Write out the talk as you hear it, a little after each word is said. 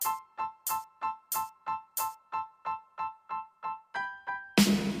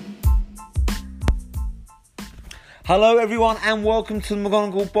Hello everyone and welcome to the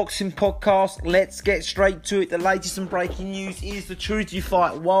McGonagall Boxing Podcast. Let's get straight to it. The latest and breaking news is the Trilogy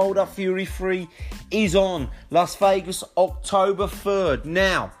fight. Wilder Fury 3 is on Las Vegas October 3rd.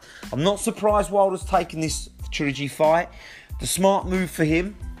 Now, I'm not surprised Wilder's taken this Trilogy fight. The smart move for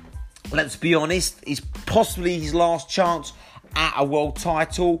him, let's be honest, is possibly his last chance at a world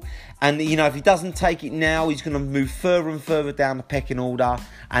title. And, if he doesn't take it now, he's going to move further and further down the pecking order.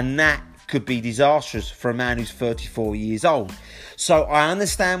 And that could be disastrous for a man who's 34 years old. So I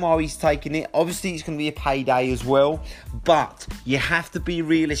understand why he's taking it. Obviously, it's going to be a payday as well. But you have to be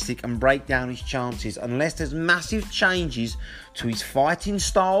realistic and break down his chances. Unless there's massive changes to his fighting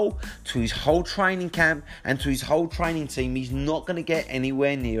style, to his whole training camp, and to his whole training team, he's not going to get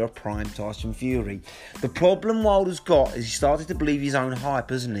anywhere near a prime Tyson Fury. The problem Wilder's got is he started to believe his own hype,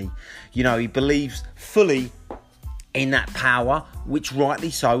 hasn't he? He believes fully in that power, which rightly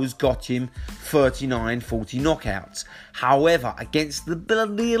so has got him 39-40 knockouts. However, against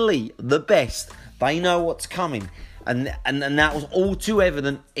the elite, the best, they know what's coming. And that was all too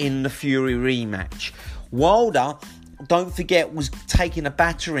evident in the Fury rematch. Wilder, don't forget, was taking a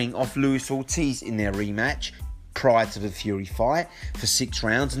battering off Luis Ortiz in their rematch prior to the Fury fight for 6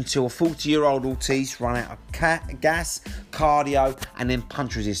 rounds until a 40-year-old Ortiz ran out of gas, cardio and then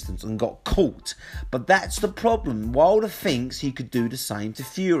punch resistance and got caught. But that's the problem. Wilder thinks he could do the same to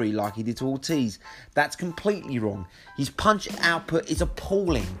Fury like he did to Ortiz. That's completely wrong. His punch output is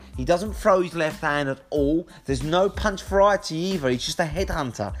appalling. He doesn't throw his left hand at all. There's no punch variety either. He's just a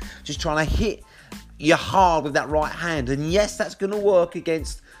headhunter, just trying to hit you hard with that right hand. And yes, that's going to work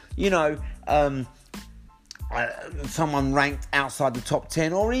against, someone ranked outside the top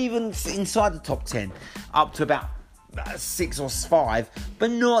 10 or even inside the top 10 up to about 6 or 5, but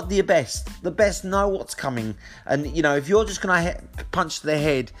not the best. The best know what's coming. And, if you're just going to punch to the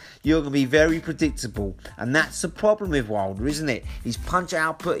head, you're going to be very predictable. And that's the problem with Wilder, isn't it? His punch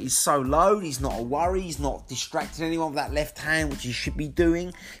output is so low. He's not a worry. He's not distracting anyone with that left hand, which he should be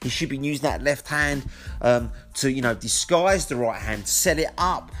doing. He should be using that left hand to, disguise the right hand, set it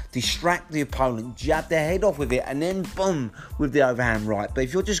up, distract the opponent, jab their head off with it, and then boom, with the overhand right. But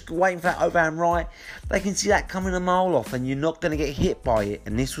if you're just waiting for that overhand right, they can see that coming a mile off and you're not going to get hit by it.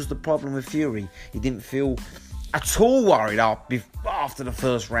 And this was the problem with Fury. He didn't feel at all worried after the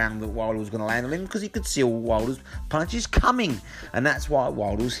first round that Wilder was going to land on him because he could see all Wilder's punches coming. And that's why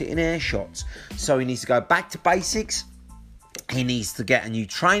Wilder was hitting air shots. So he needs to go back to basics. He needs to get a new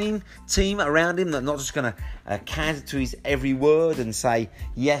training team around him that's not just going to cater to his every word and say,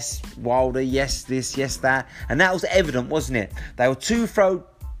 yes, Wilder, yes, this, yes, that. And that was evident, wasn't it? They were too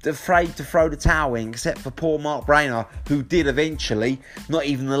afraid to throw the towel in, except for poor Mark Brainer, who did eventually, not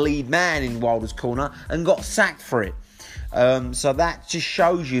even the lead man in Wilder's corner, and got sacked for it. So that just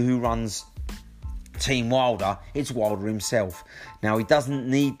shows you who runs Team Wilder. It's Wilder himself. Now, he doesn't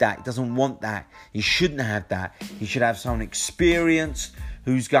need that. He doesn't want that. He shouldn't have that. He should have someone experienced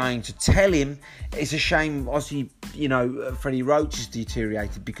who's going to tell him. It's a shame, obviously, Freddie Roach has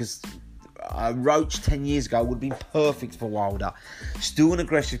deteriorated because Roach 10 years ago would have been perfect for Wilder. Still an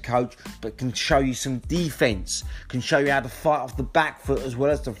aggressive coach, but can show you some defence, can show you how to fight off the back foot as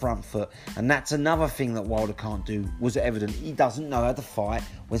well as the front foot. And that's another thing that Wilder can't do, was evident. He doesn't know how to fight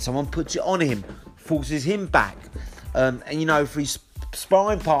when someone puts it on him, forces him back. For his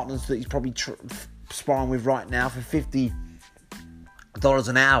sparring partners that he's probably sparring with right now for $50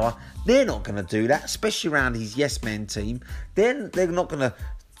 an hour, they're not going to do that, especially around his yes men team. They're not going to,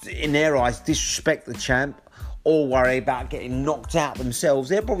 in their eyes, disrespect the champ or worry about getting knocked out themselves.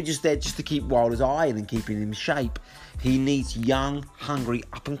 They're probably just there just to keep Wilder's eye and keeping him in shape. He needs young, hungry,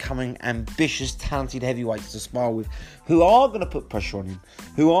 up-and-coming, ambitious, talented heavyweights to spar with who are going to put pressure on him,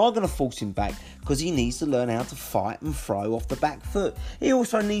 who are going to force him back, because he needs to learn how to fight and throw off the back foot. He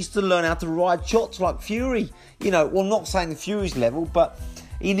also needs to learn how to ride shots like Fury. Not saying Fury's level, but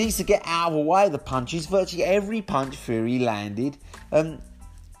he needs to get out of the way of the punches. Virtually every punch Fury landed,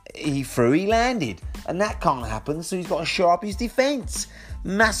 he landed. And that can't happen, so he's got to shore up his defence.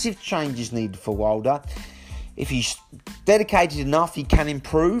 Massive changes needed for Wilder. If he's dedicated enough, he can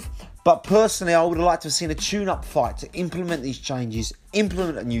improve. But personally, I would have liked to have seen a tune-up fight to implement these changes,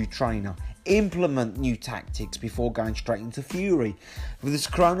 implement a new trainer, implement new tactics before going straight into Fury. With this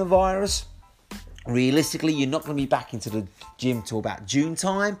coronavirus, realistically, you're not going to be back into the gym till about June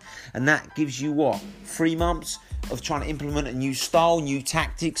time. And that gives you, 3 months of trying to implement a new style, new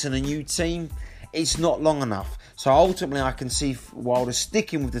tactics and a new team. It's not long enough. So ultimately, I can see Wilder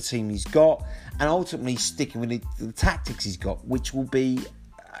sticking with the team he's got and ultimately sticking with the tactics he's got, which will be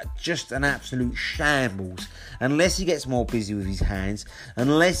just an absolute shambles. Unless he gets more busy with his hands,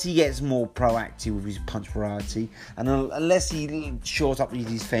 unless he gets more proactive with his punch variety, and unless he shores up his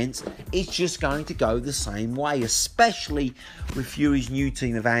defence, it's just going to go the same way, especially with Fury's new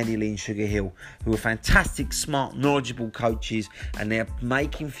team of Andy Lee and Sugar Hill, who are fantastic, smart, knowledgeable coaches, and they're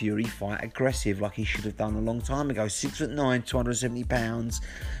making Fury fight aggressive like he should have done a long time ago. 6'9", 270 pounds,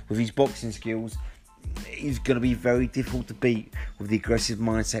 with his boxing skills, he's going to be very difficult to beat with the aggressive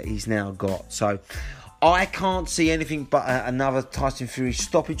mindset he's now got. So I can't see anything but another Tyson Fury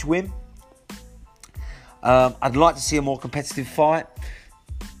stoppage win. I'd like to see a more competitive fight.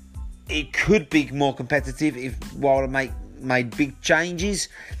 It could be more competitive if Wilder made big changes,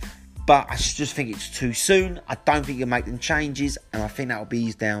 but I just think it's too soon. I don't think he'll make them changes, and I think that will be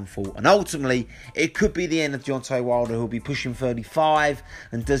his downfall. And ultimately, it could be the end of Deontay Wilder, who'll be pushing 35.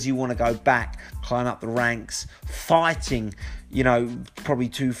 And does he want to go back, climb up the ranks, fighting, probably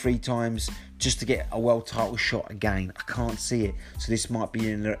 2-3 times just to get a world title shot again? I can't see it. So this might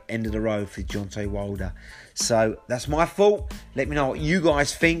be the end of the road for Deontay Wilder. So that's my thought. Let me know what you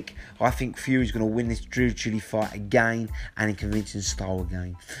guys think. I think Fury's going to win this Drew Chili fight again, and in convincing style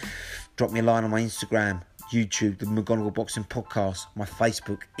again. Drop me a line on my Instagram, YouTube, the McGonigal Boxing Podcast, my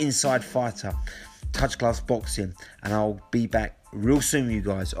Facebook, Inside Fighter, Touch Gloves Boxing, and I'll be back real soon with you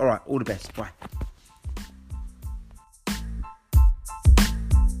guys. All right, all the best. Bye.